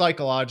lot of it's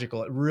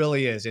psychological. It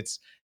really is. It's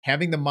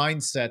having the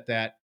mindset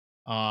that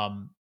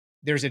um,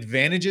 there's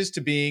advantages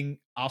to being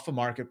off a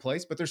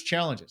marketplace, but there's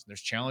challenges.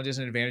 There's challenges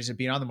and advantages of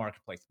being on the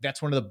marketplace.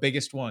 That's one of the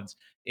biggest ones.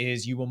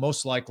 Is you will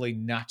most likely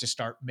not just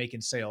start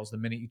making sales the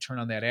minute you turn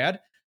on that ad.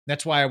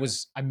 That's why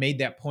I made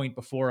that point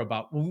before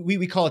about,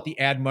 we call it the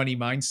ad money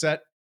mindset,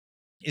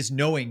 is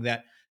knowing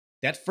that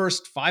that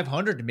first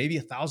 500 to maybe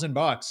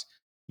 $1,000,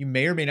 you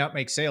may or may not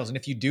make sales. And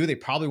if you do, they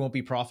probably won't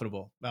be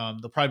profitable.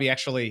 They'll probably be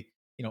actually,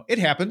 it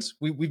happens.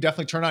 We've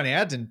definitely turned on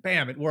ads and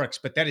bam, it works,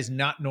 but that is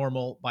not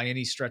normal by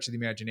any stretch of the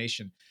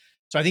imagination.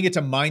 So I think it's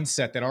a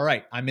mindset that, all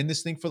right, I'm in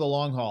this thing for the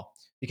long haul,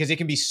 because it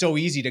can be so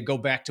easy to go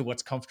back to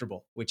what's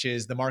comfortable, which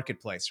is the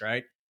marketplace,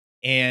 right?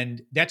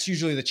 And that's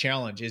usually the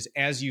challenge, is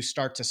as you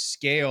start to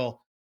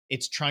scale,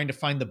 it's trying to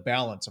find the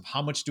balance of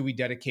how much do we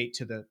dedicate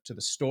to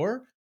the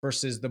store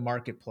versus the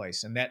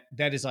marketplace. And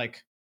that is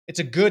like, it's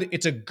a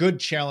good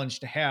challenge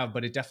to have,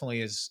 but it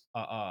definitely is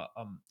a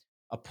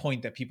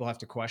point that people have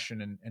to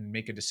question and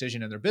make a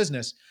decision in their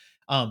business.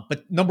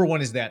 But number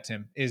one is that,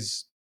 Tim,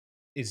 is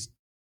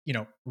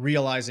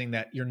realizing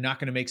that you're not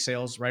going to make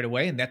sales right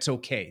away, and that's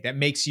okay. That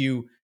makes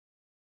you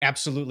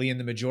absolutely in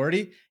the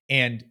majority.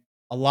 And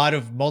a lot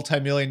of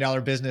multi-million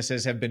dollar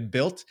businesses have been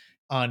built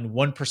on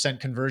 1%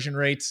 conversion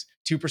rates,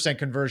 2%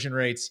 conversion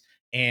rates,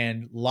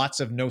 and lots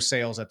of no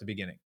sales at the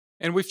beginning.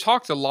 And we've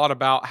talked a lot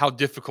about how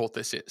difficult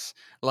this is.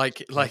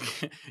 Like,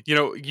 Yep.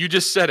 you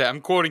just said it.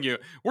 I'm quoting you.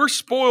 We're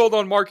spoiled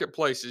on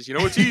marketplaces.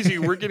 It's easy.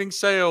 We're getting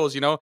sales.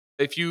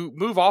 If you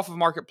move off of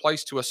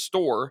marketplace to a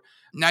store,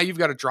 now you've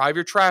got to drive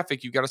your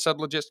traffic. You've got to set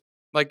logistics.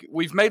 Like,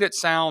 we've made it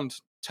sound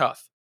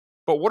tough.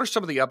 But what are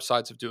some of the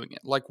upsides of doing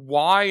it? Like,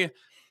 why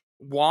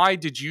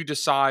did you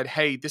decide,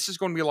 hey, this is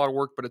going to be a lot of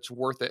work, but it's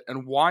worth it?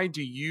 And why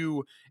do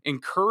you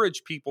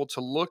encourage people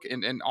to look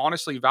and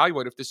honestly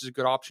evaluate if this is a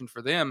good option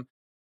for them?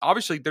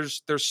 Obviously,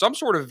 there's some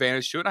sort of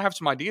advantage to it. And I have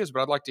some ideas,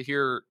 but I'd like to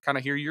hear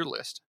your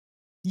list.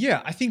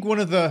 Yeah, I think one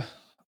of the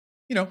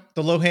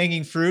low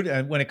hanging fruit,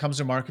 when it comes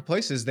to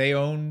marketplace, is they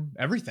own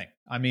everything.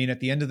 I mean, at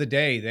the end of the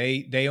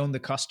day, they own the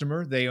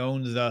customer, they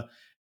own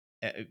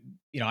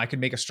I could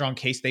make a strong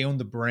case, they own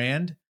the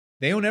brand,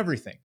 they own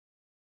everything.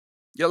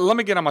 Yeah, let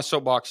me get on my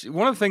soapbox.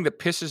 One of the things that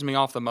pisses me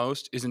off the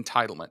most is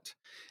entitlement.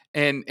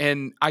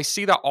 And I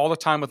see that all the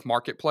time with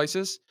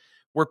marketplaces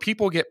where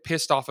people get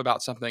pissed off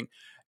about something.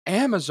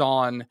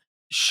 Amazon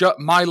shut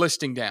my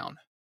listing down.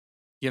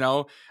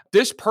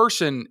 This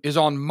person is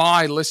on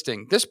my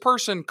listing. This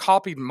person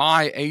copied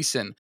my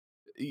ASIN.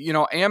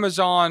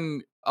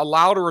 Amazon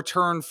allowed a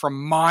return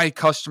from my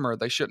customer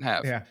they shouldn't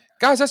have. Yeah.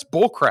 Guys, that's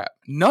bullcrap.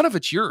 None of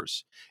it's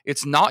yours.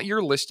 It's not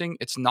your listing.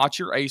 It's not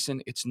your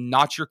ASIN. It's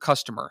not your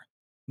customer.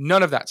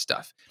 None of that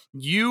stuff.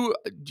 You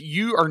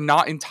are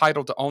not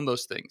entitled to own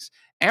those things.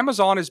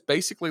 Amazon is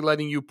basically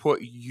letting you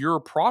put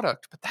your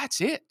product, but that's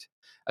it.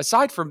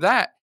 Aside from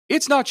that,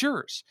 it's not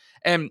yours.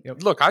 And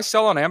Yep. look, I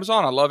sell on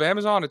Amazon. I love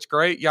Amazon. It's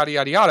great, yada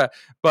yada yada.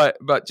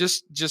 But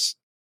just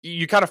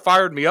you kind of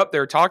fired me up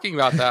there talking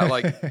about that.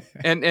 Like,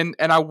 and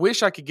I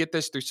wish I could get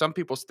this through some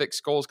people's thick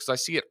skulls because I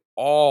see it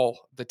all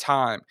the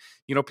time.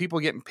 People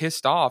getting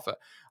pissed off.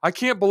 I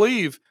can't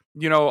believe,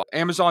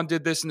 Amazon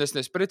did this and this and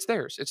this, but it's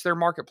theirs. It's their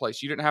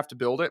marketplace. You didn't have to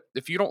build it.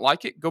 If you don't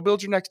like it, go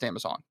build your next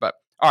Amazon. But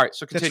all right,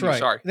 so continue. That's right.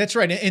 Sorry. That's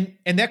right.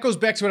 And that goes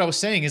back to what I was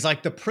saying is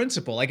like the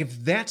principle. Like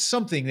if that's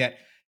something that,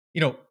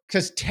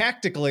 because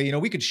tactically,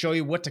 we could show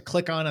you what to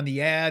click on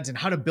the ads and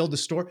how to build the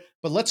store,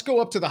 but let's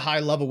go up to the high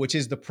level, which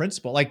is the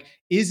principle. Like,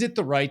 is it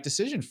the right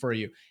decision for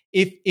you?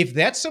 If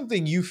that's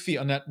something you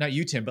feel, not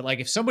you, Tim, but like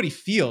if somebody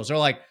feels or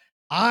like,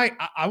 I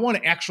want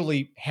to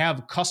actually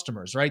have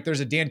customers, right? There's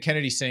a Dan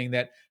Kennedy saying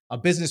that a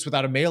business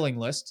without a mailing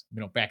list,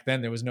 back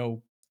then it was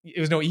no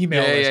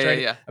email list, right?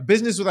 Yeah. A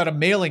business without a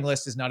mailing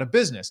list is not a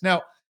business.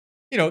 Now,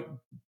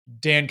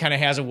 Dan kind of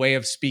has a way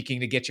of speaking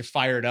to get you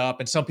fired up.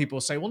 And some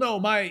people say, well, no,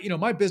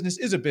 my business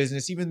is a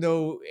business, even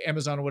though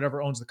Amazon or whatever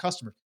owns the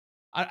customer.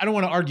 I don't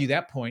want to argue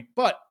that point,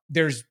 but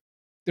there's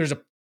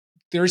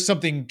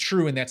something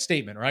true in that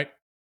statement, right?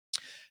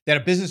 That a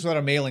business without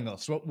a mailing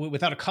list,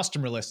 without a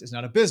customer list is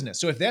not a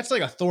business. So if that's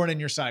like a thorn in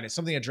your side, it's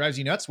something that drives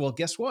you nuts, well,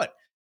 guess what?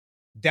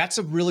 That's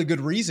a really good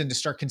reason to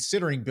start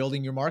considering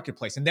building your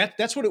marketplace. And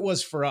that's what it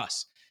was for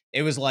us.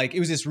 It was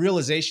this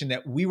realization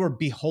that we were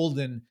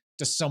beholden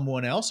to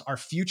someone else, our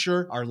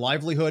future, our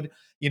livelihood.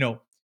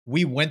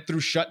 We went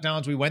through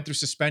shutdowns, we went through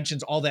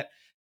suspensions, all that.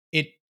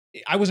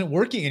 I wasn't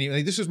working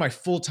anymore. This was my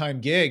full-time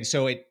gig.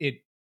 So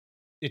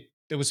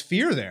there was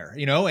fear there,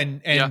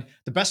 and Yeah.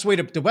 the best way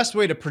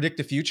to predict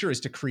the future is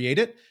to create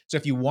it. So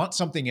if you want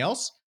something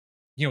else,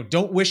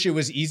 don't wish it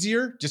was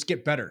easier, just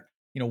get better.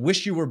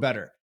 Wish you were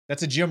better.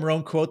 That's a Jim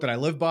Rohn quote that I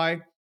live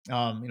by.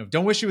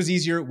 Don't wish it was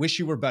easier, wish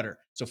you were better.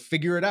 So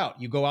figure it out.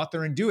 You go out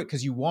there and do it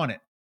because you want it.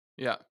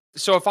 Yeah.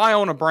 So if I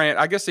own a brand,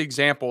 I guess the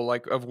example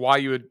like of why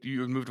you would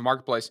move to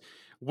marketplace,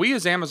 we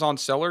as Amazon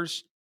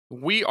sellers,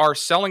 we are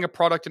selling a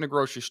product in a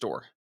grocery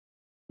store.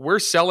 We're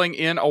selling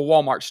in a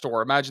Walmart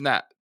store. Imagine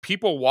that.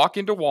 People walk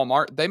into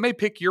Walmart, they may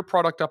pick your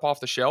product up off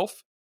the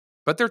shelf,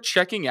 but they're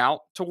checking out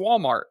to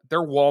Walmart.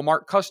 They're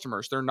Walmart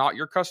customers. They're not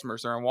your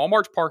customers. They're in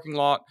Walmart's parking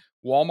lot,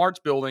 Walmart's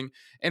building.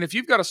 And if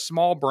you've got a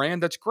small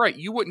brand, that's great.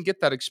 You wouldn't get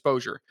that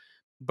exposure,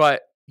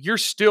 but you're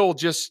still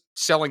just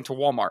selling to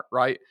Walmart,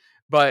 right?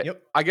 But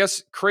Yep. I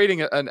guess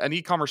creating an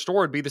e-commerce store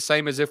would be the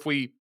same as if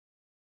we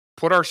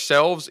put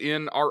ourselves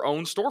in our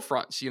own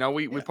storefronts.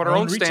 We put our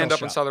own stand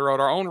up inside the road,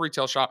 our own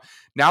retail shop.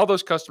 Now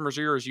those customers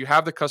are yours. You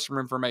have the customer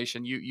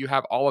information. You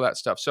have all of that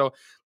stuff. So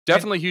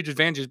definitely huge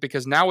advantages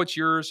because now it's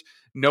yours.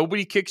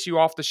 Nobody kicks you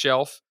off the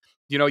shelf.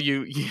 You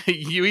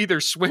either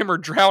swim or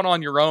drown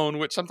on your own,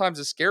 which sometimes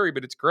is scary,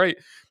 but it's great.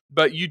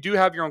 But you do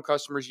have your own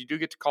customers. You do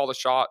get to call the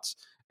shots.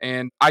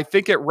 And I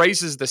think it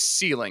raises the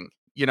ceiling,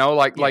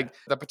 like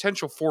the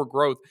potential for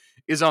growth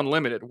is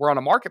unlimited. We're on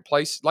a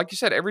marketplace. Like you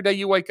said, every day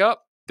you wake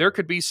up, there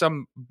could be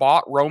some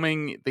bot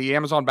roaming the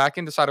Amazon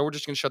backend, decide, we're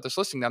just going to shut this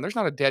listing down. There's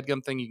not a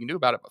dadgum thing you can do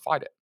about it, but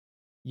fight it.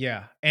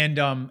 Yeah. And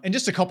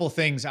just a couple of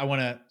things I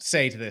want to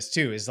say to this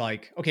too is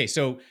like, okay,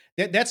 so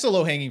that's the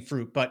low hanging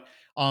fruit, but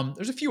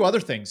there's a few other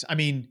things. I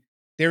mean,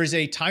 there is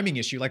a timing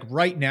issue. Like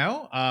right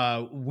now,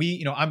 I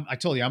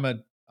told you, I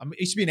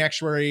used to be an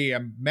actuary,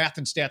 I'm math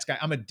and stats guy.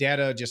 I'm a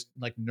data just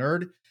like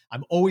nerd.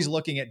 I'm always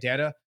looking at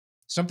data.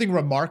 Something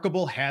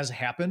remarkable has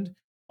happened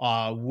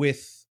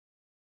with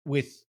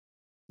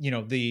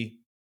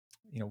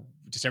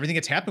just everything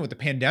that's happened with the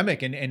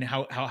pandemic and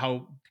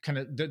how kind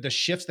of the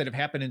shifts that have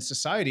happened in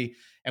society.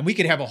 And we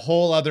could have a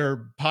whole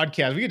other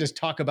podcast. We could just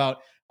talk about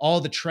all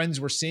the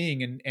trends we're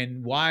seeing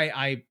and why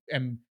I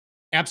am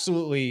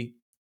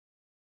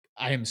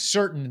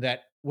certain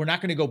that we're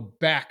not going to go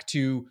back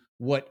to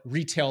what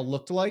retail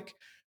looked like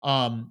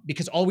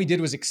because all we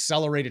did was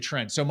accelerate a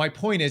trend. So my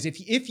point is,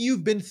 if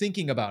you've been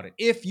thinking about it,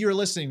 if you're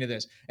listening to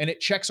this and it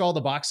checks all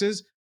the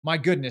boxes, my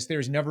goodness,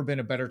 there's never been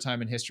a better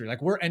time in history.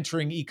 Like we're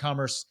entering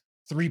e-commerce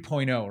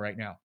 3.0 right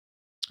now.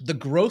 The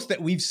growth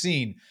that we've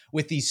seen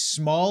with these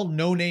small,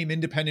 no-name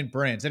independent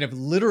brands that have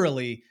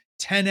literally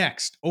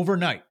 10x'd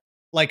overnight.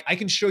 Like I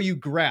can show you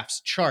graphs,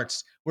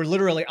 charts. We're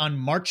literally on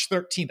March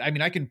 13th. I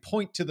mean, I can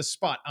point to the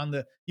spot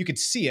you could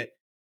see it.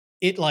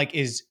 It like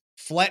is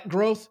flat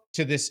growth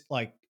to this,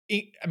 like,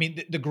 I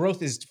mean, the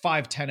growth is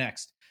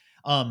 10x.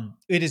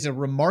 It is a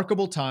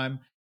remarkable time.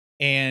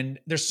 And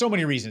there's so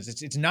many reasons.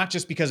 It's not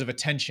just because of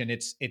attention.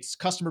 It's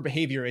customer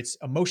behavior. It's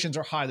emotions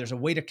are high. There's a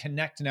way to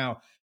connect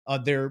now.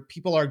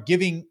 People are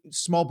giving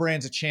small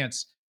brands a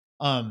chance.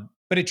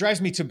 But it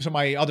drives me to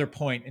my other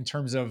point in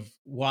terms of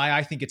why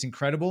I think it's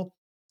incredible.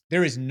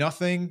 There is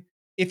nothing.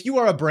 If you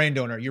are a brand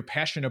owner, you're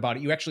passionate about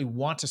it. You actually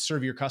want to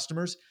serve your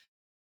customers.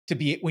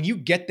 When you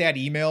get that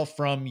email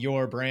from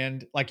your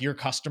brand, like your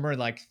customer,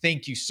 like,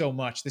 thank you so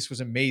much. This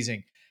was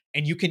amazing.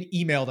 And you can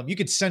email them. You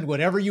could send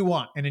whatever you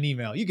want in an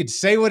email. You could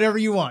say whatever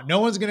you want. No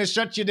one's going to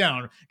shut you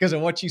down because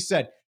of what you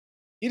said.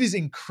 It is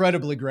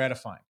incredibly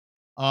gratifying.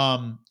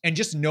 And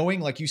just knowing,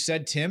 like you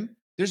said, Tim,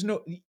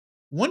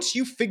 once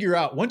you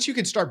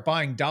can start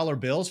buying dollar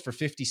bills for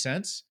 50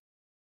 cents,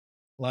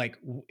 like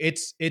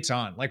it's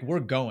on. Like we're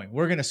going.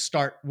 We're gonna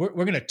start.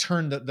 We're gonna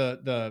turn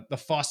the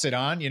faucet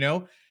on,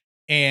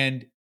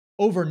 and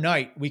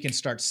overnight we can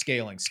start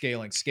scaling,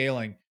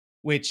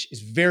 which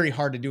is very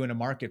hard to do in a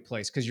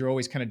marketplace because you're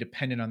always kind of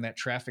dependent on that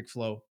traffic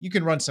flow. You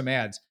can run some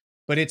ads,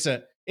 but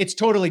it's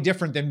totally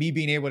different than me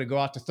being able to go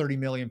out to 30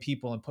 million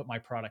people and put my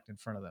product in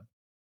front of them.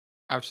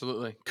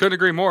 Absolutely. Couldn't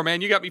agree more,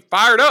 man. You got me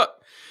fired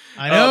up.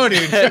 I know,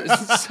 dude.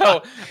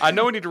 So I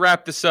know we need to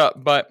wrap this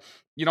up, but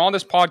on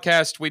this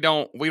podcast, we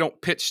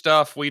don't pitch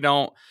stuff. We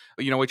don't,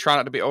 we try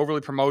not to be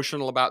overly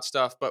promotional about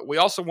stuff, but we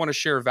also want to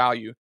share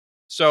value.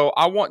 So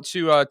I want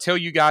to tell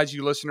you guys,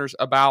 you listeners,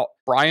 about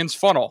Brian's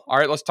funnel. All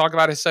right, let's talk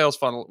about his sales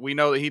funnel. We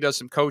know that he does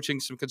some coaching,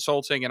 some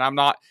consulting, and I'm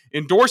not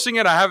endorsing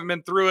it. I haven't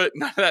been through it,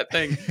 none of that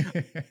thing.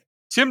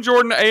 Tim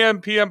Jordan, AM,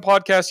 PM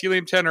podcast,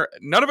 Helium 10,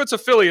 none of its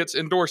affiliates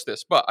endorse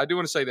this, but I do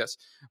want to say this.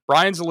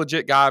 Brian's a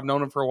legit guy. I've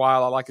known him for a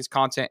while. I like his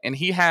content, and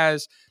he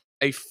has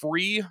a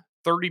free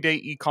 30-day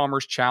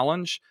e-commerce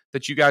challenge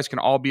that you guys can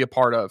all be a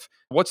part of.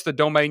 What's the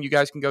domain you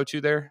guys can go to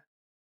there?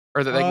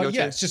 Or that they can go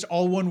to? It's just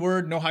all one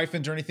word, no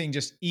hyphens or anything,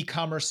 just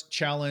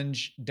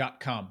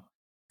ecommercechallenge.com.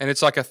 And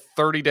it's like a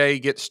 30-day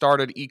get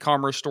started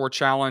e-commerce store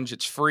challenge.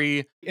 It's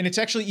free. And it's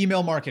actually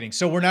email marketing.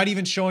 So we're not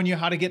even showing you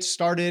how to get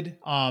started.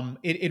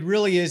 It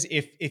really is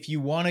if you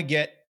want to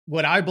get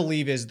what I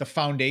believe is the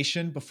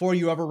foundation before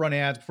you ever run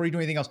ads, before you do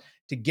anything else,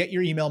 to get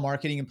your email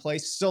marketing in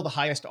place, still the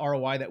highest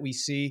ROI that we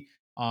see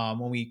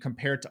when we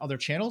compare it to other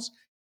channels.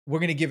 We're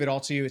going to give it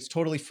all to you. It's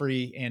totally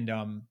free.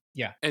 And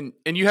yeah. And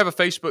you have a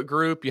Facebook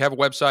group, you have a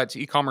website, it's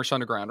E-commerce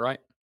Underground, right?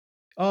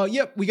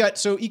 Yep.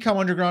 So Ecom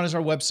Underground is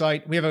our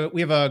website. We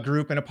have a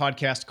group and a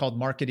podcast called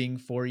Marketing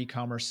for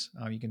E-commerce.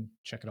 You can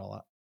check it all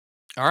out.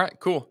 All right,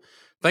 cool.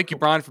 Thank you,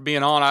 Brian, for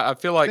being on. I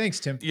feel like, thanks,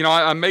 Tim.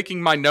 I'm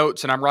making my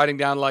notes and I'm writing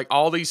down like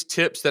all these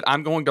tips that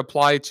I'm going to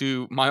apply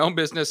to my own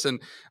business,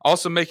 and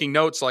also making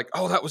notes like,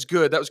 oh, that was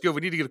good.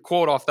 We need to get a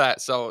quote off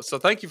that. So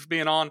thank you for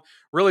being on.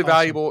 Really awesome.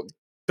 Valuable.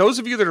 Those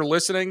of you that are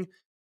listening,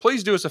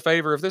 please do us a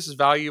favor. If this is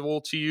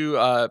valuable to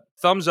you,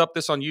 thumbs up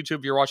this on YouTube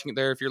if you're watching it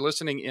there. If you're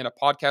listening in a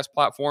podcast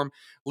platform,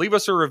 leave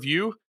us a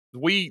review.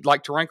 We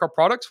like to rank our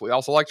products. We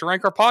also like to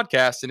rank our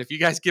podcast. And if you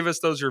guys give us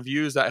those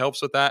reviews, that helps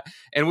with that.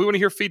 And we want to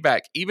hear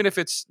feedback. Even if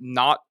it's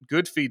not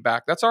good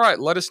feedback, that's all right.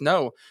 Let us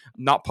know.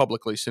 Not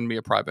publicly. Send me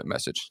a private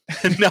message.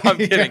 No, I'm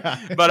kidding.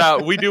 Yeah.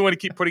 But we do want to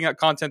keep putting out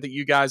content that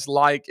you guys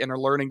like and are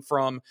learning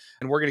from.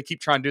 And we're going to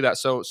keep trying to do that.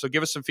 So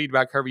give us some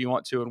feedback however you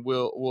want to. And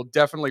we'll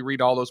definitely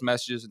read all those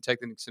messages and take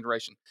them into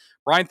consideration.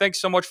 Brian,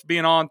 thanks so much for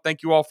being on.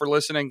 Thank you all for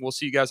listening. We'll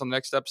see you guys on the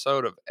next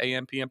episode of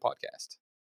AM PM Podcast.